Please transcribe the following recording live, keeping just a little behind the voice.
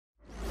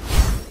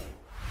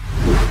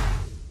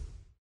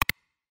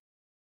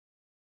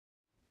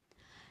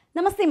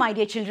Namaste, my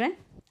dear children.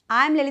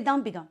 I am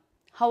Lalithambika.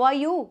 How are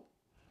you?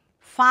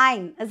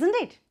 Fine, isn't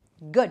it?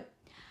 Good.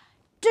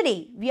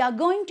 Today, we are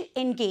going to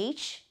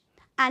engage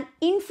an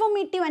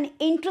informative and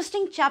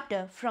interesting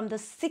chapter from the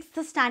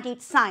 6th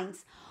standard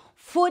science.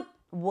 Food,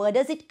 where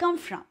does it come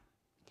from?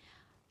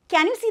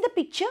 Can you see the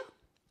picture?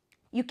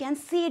 You can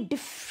see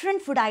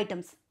different food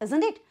items,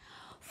 isn't it?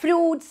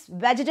 Fruits,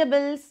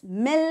 vegetables,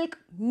 milk,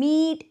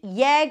 meat,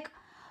 egg,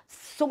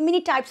 so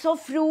many types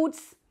of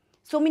fruits,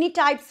 so many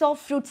types of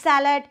fruit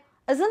salad,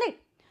 isn't it?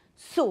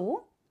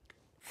 So,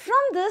 from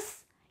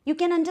this, you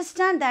can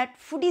understand that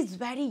food is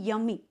very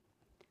yummy.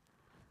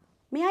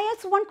 May I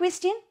ask one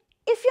question?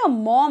 If your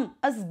mom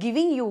is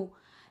giving you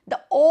the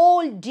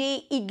all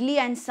day idli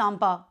and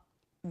sambar,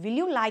 will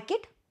you like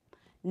it?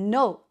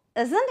 No,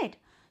 isn't it?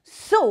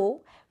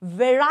 So,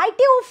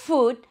 variety of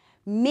food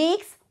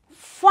makes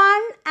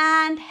fun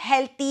and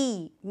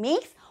healthy.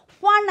 Makes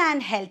fun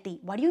and healthy.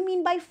 What do you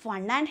mean by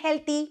fun and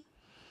healthy?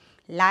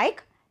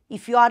 Like,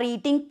 if you are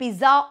eating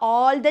pizza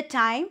all the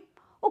time,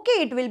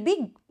 okay, it will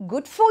be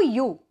good for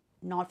you,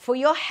 not for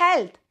your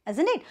health,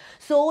 isn't it?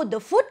 So, the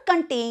food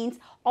contains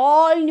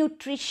all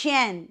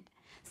nutrition.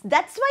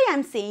 That's why I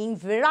am saying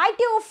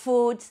variety of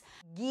foods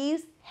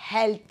gives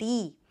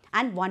healthy.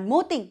 And one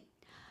more thing,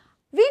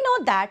 we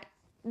know that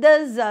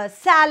this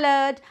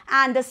salad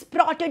and the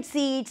sprouted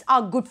seeds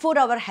are good for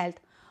our health.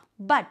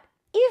 But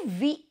if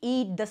we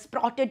eat the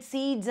sprouted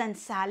seeds and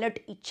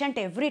salad each and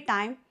every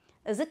time,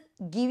 does it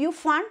give you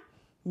fun?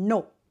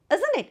 No,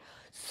 isn't it?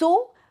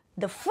 So,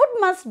 the food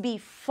must be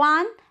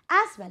fun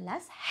as well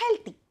as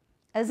healthy,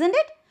 isn't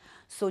it?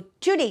 So,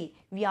 today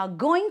we are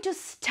going to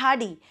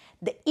study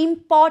the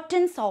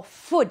importance of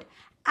food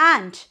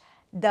and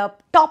the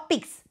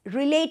topics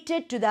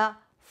related to the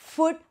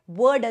food,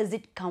 where does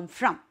it come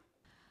from?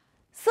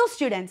 So,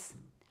 students,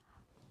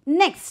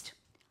 next,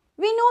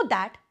 we know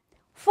that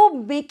for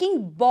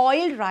making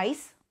boiled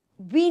rice,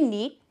 we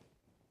need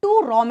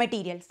two raw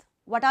materials.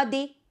 What are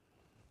they?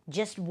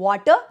 Just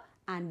water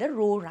and the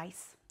raw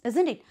rice,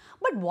 isn't it?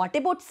 But what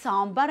about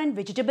sambar and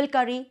vegetable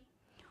curry?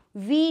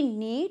 We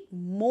need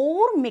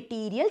more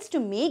materials to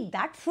make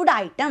that food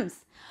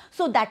items.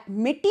 So, that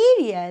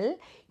material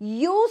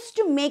used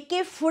to make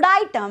a food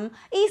item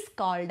is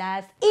called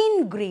as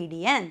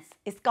ingredients.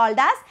 It's called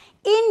as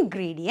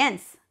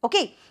ingredients.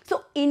 Okay.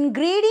 So,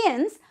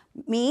 ingredients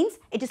means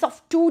it is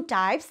of two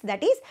types.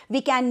 That is, we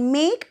can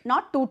make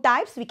not two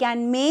types. We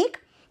can make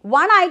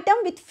one item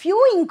with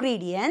few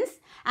ingredients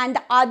and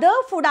the other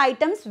food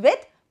items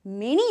with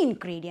many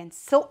ingredients.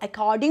 So,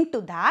 according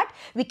to that,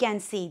 we can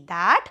say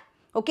that,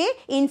 okay,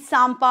 in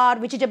sambar,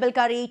 vegetable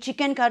curry,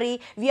 chicken curry,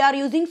 we are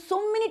using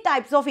so many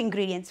types of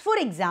ingredients. For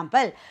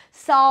example,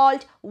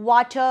 salt,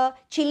 water,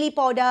 chili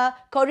powder,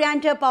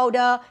 coriander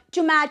powder,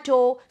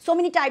 tomato, so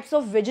many types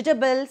of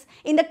vegetables.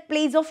 In the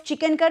place of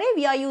chicken curry,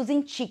 we are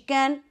using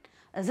chicken,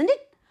 isn't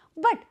it?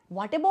 But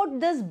what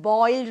about this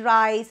boiled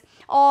rice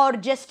or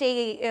just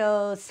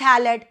a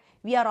salad?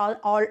 We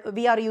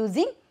are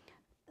using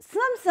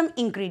some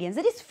ingredients.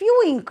 There is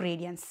few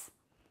ingredients,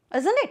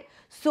 isn't it?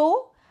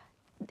 So,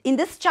 in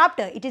this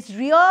chapter, it is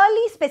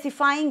really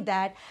specifying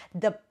that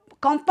the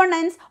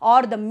components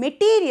or the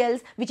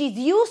materials which is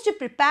used to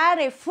prepare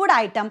a food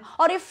item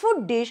or a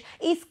food dish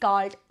is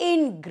called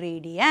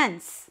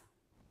ingredients.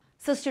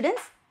 So,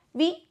 students,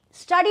 we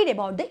studied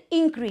about the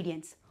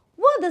ingredients.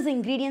 Where are these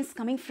ingredients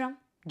coming from?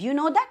 Do you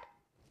know that?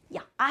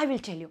 Yeah, I will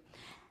tell you.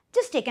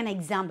 Just take an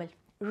example.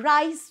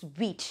 Rice,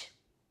 wheat.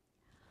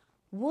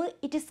 Where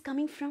it is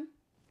coming from?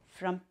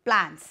 From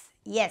plants.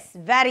 Yes,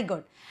 very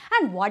good.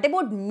 And what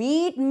about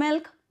meat,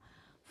 milk?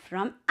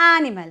 From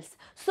animals.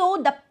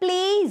 So, the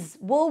place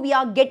where we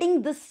are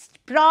getting this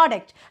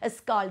product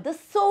is called the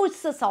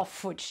sources of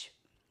food.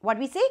 What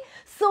we say?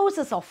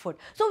 Sources of food.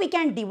 So, we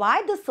can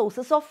divide the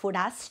sources of food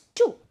as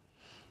two.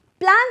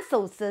 Plant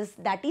sources,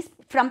 that is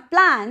from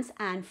plants,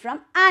 and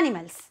from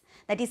animals.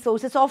 That is,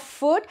 sources of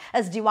food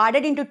is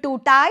divided into two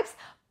types,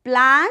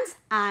 plants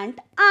and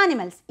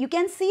animals. You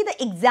can see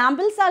the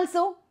examples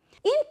also.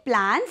 In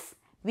plants,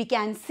 we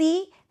can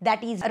see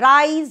that is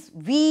rice,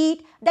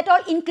 wheat, that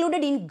all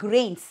included in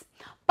grains.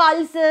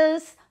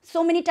 Pulses,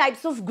 so many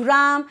types of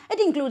gram, it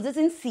includes this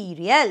in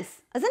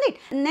cereals, isn't it?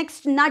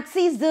 Next, nuts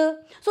is there.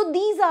 So,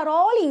 these are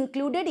all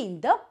included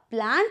in the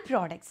plant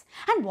products.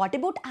 And what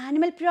about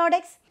animal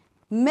products?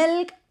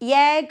 Milk,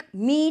 egg,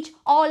 meat,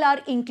 all are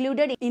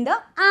included in the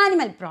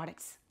animal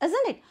products,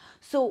 isn't it?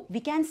 So,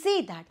 we can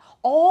say that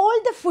all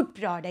the food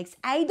products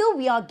either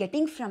we are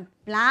getting from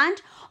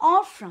plant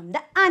or from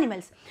the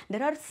animals.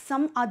 There are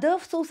some other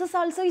sources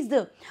also is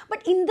there.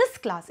 But in this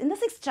class, in the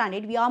 6th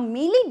standard, we are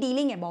mainly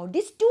dealing about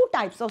these two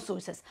types of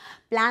sources,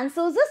 plant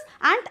sources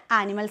and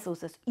animal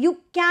sources.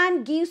 You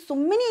can give so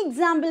many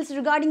examples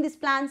regarding these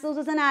plant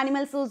sources and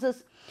animal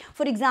sources.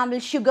 For example,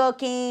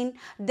 sugarcane,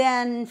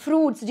 then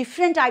fruits,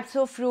 different types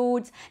of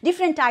fruits,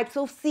 different types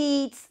of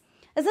seeds,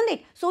 isn't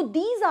it? So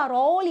these are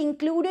all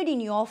included in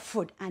your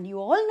food, and you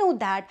all know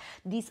that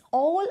these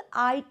all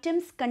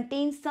items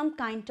contain some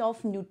kind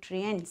of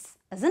nutrients,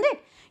 isn't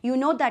it? You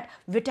know that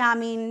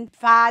vitamin,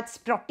 fats,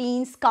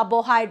 proteins,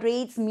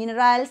 carbohydrates,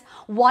 minerals,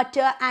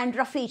 water and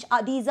roughage,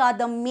 these are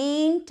the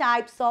main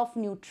types of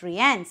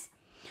nutrients.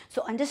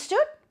 So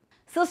understood?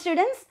 So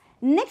students,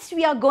 next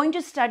we are going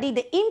to study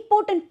the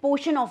important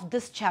portion of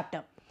this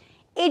chapter,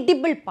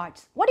 edible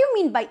parts. What do you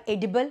mean by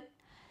edible?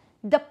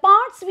 The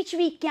parts which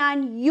we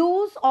can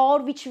use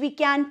or which we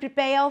can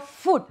prepare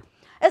food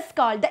is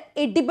called the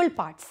edible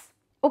parts.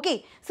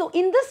 Okay, so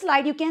in this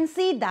slide you can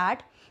see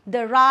that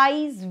the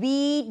rice,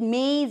 wheat,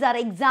 maize are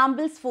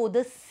examples for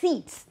the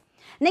seeds.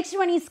 Next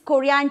one is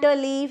coriander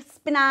leaf,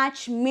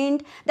 spinach,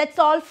 mint, that's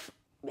all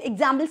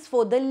examples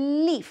for the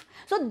leaf.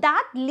 So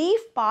that leaf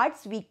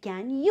parts we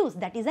can use,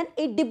 that is an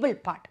edible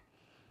part.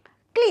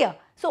 Clear?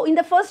 So in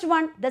the first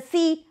one, the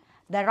seed,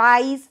 the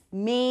rice,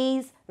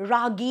 maize,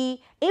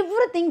 ragi,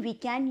 everything we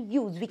can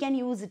use. We can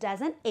use it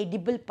as an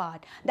edible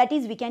part. That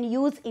is, we can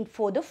use it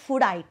for the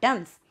food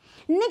items.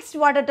 Next,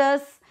 what it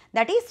is?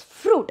 That is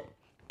fruit.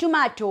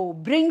 Tomato,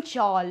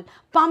 brinjal,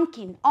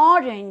 pumpkin,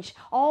 orange,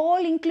 all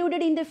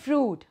included in the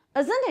fruit,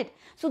 isn't it?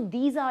 So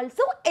these are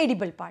also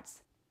edible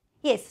parts.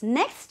 Yes,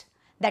 next,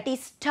 that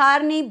is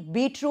turnip,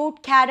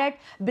 beetroot, carrot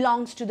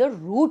belongs to the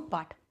root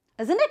part,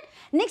 isn't it?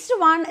 Next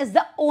one is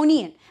the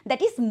onion,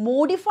 that is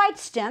modified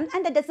stem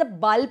and that is the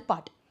bulb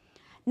part.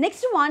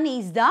 Next one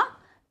is the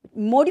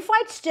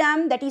modified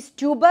stem, that is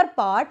tuber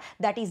part,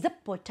 that is the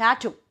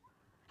potato.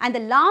 And the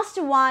last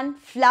one,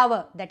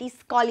 flower, that is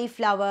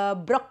cauliflower,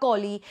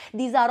 broccoli,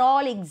 these are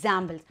all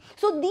examples.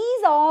 So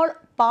these all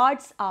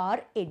parts are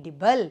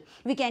edible.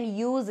 We can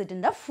use it in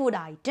the food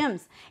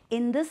items.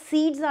 In the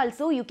seeds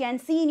also, you can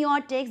see in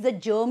your text the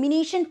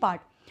germination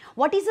part.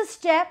 What is the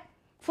step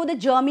for the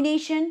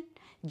germination?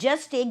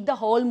 Just take the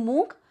whole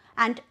moong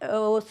and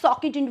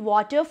soak it in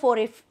water for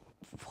a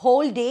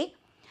whole day.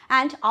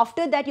 And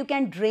after that, you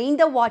can drain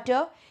the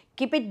water,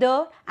 keep it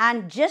there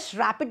and just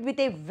wrap it with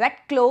a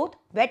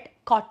wet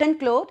cotton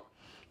cloth.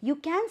 You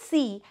can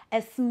see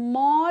a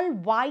small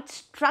white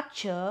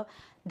structure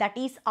that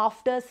is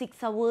after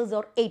 6 hours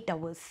or 8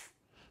 hours.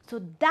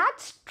 So that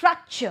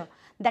structure,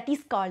 that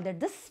is called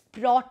the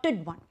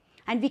sprouted one,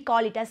 and we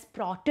call it as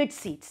sprouted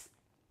seeds.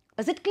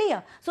 Is it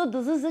clear? So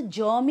this is a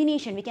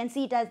germination. We can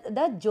see it as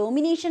the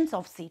germinations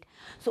of seed.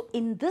 So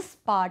in this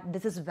part,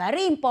 this is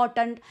very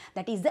important.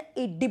 That is the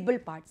edible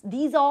parts.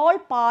 These all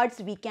parts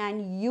we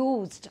can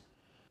use.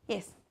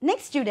 Yes.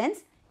 Next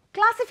students,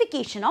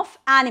 classification of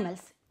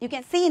animals. You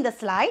can see in the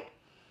slide,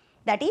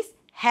 that is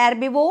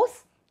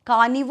herbivores,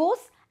 carnivores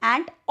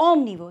and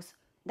omnivores.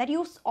 That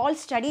you all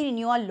studied in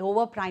your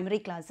lower primary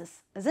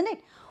classes, isn't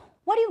it?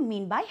 What do you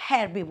mean by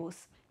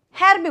herbivores?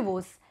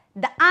 Herbivores,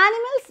 the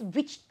animals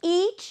which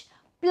eat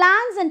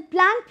plants and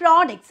plant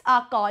products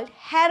are called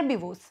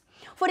herbivores.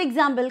 For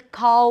example,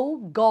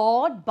 cow,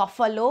 goat,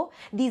 buffalo,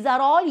 these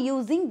are all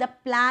using the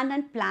plant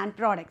and plant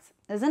products,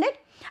 isn't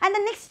it? And the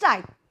next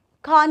type,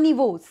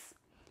 carnivores,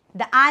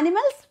 the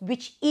animals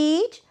which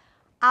eat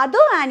other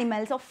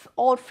animals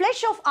or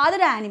flesh of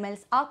other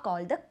animals are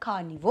called the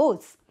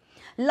carnivores.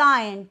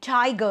 Lion,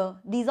 tiger,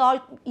 these all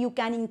you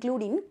can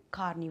include in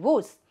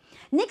carnivores.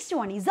 Next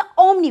one is the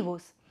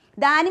omnivores.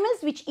 The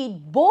animals which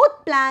eat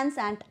both plants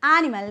and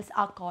animals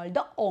are called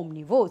the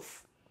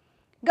omnivores.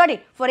 Got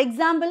it? For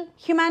example,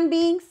 human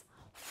beings,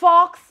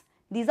 fox,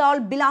 these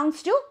all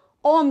belongs to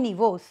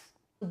omnivores.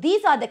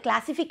 These are the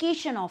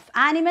classification of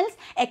animals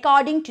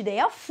according to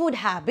their food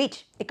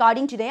habit.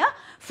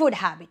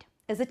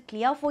 Is it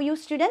clear for you,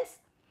 students?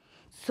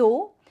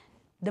 So,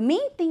 the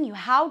main thing you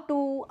have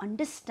to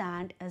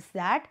understand is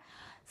that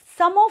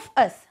some of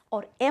us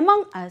or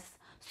among us,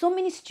 so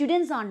many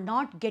students are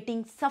not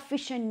getting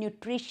sufficient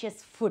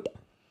nutritious food.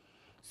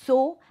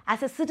 So,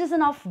 as a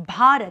citizen of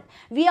Bharat,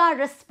 we are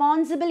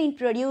responsible in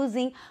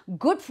producing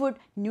good food,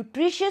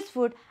 nutritious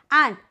food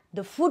and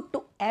the food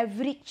to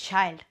every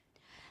child.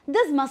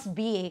 This must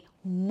be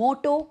a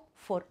motto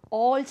for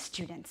all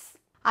students.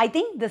 I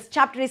think this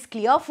chapter is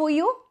clear for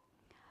you.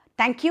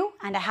 Thank you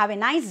and have a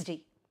nice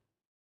day.